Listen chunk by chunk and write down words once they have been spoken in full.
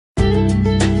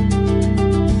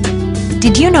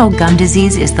Did you know gum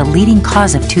disease is the leading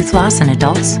cause of tooth loss in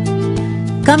adults?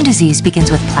 Gum disease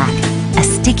begins with plaque, a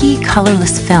sticky,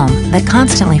 colorless film that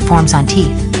constantly forms on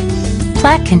teeth.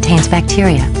 Plaque contains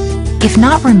bacteria. If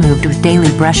not removed with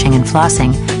daily brushing and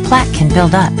flossing, plaque can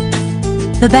build up.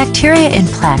 The bacteria in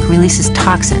plaque releases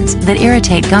toxins that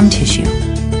irritate gum tissue.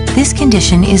 This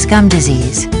condition is gum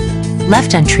disease.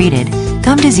 Left untreated,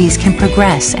 gum disease can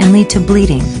progress and lead to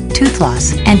bleeding, tooth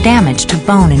loss, and damage to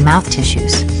bone and mouth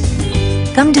tissues.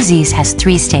 Gum disease has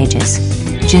 3 stages.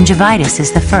 Gingivitis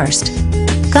is the first.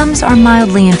 Gums are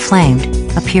mildly inflamed,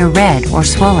 appear red or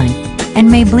swollen,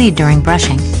 and may bleed during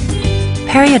brushing.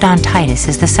 Periodontitis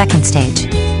is the second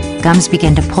stage. Gums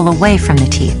begin to pull away from the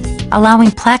teeth,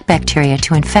 allowing plaque bacteria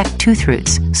to infect tooth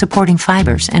roots, supporting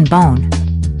fibers and bone.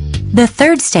 The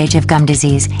third stage of gum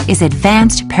disease is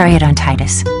advanced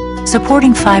periodontitis.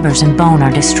 Supporting fibers and bone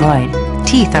are destroyed.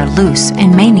 Teeth are loose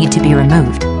and may need to be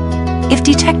removed. If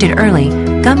detected early,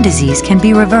 gum disease can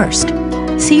be reversed.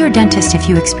 See your dentist if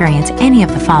you experience any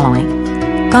of the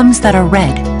following: gums that are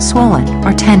red, swollen,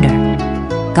 or tender,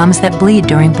 gums that bleed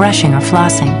during brushing or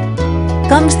flossing,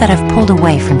 gums that have pulled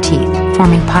away from teeth,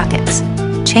 forming pockets,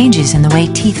 changes in the way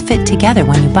teeth fit together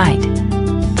when you bite,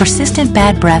 persistent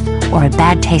bad breath, or a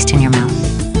bad taste in your mouth.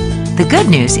 The good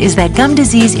news is that gum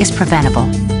disease is preventable.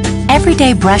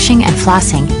 Everyday brushing and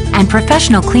flossing and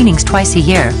professional cleanings twice a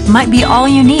year might be all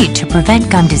you need to prevent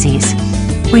gum disease.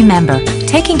 Remember,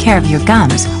 taking care of your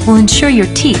gums will ensure your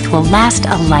teeth will last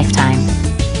a lifetime.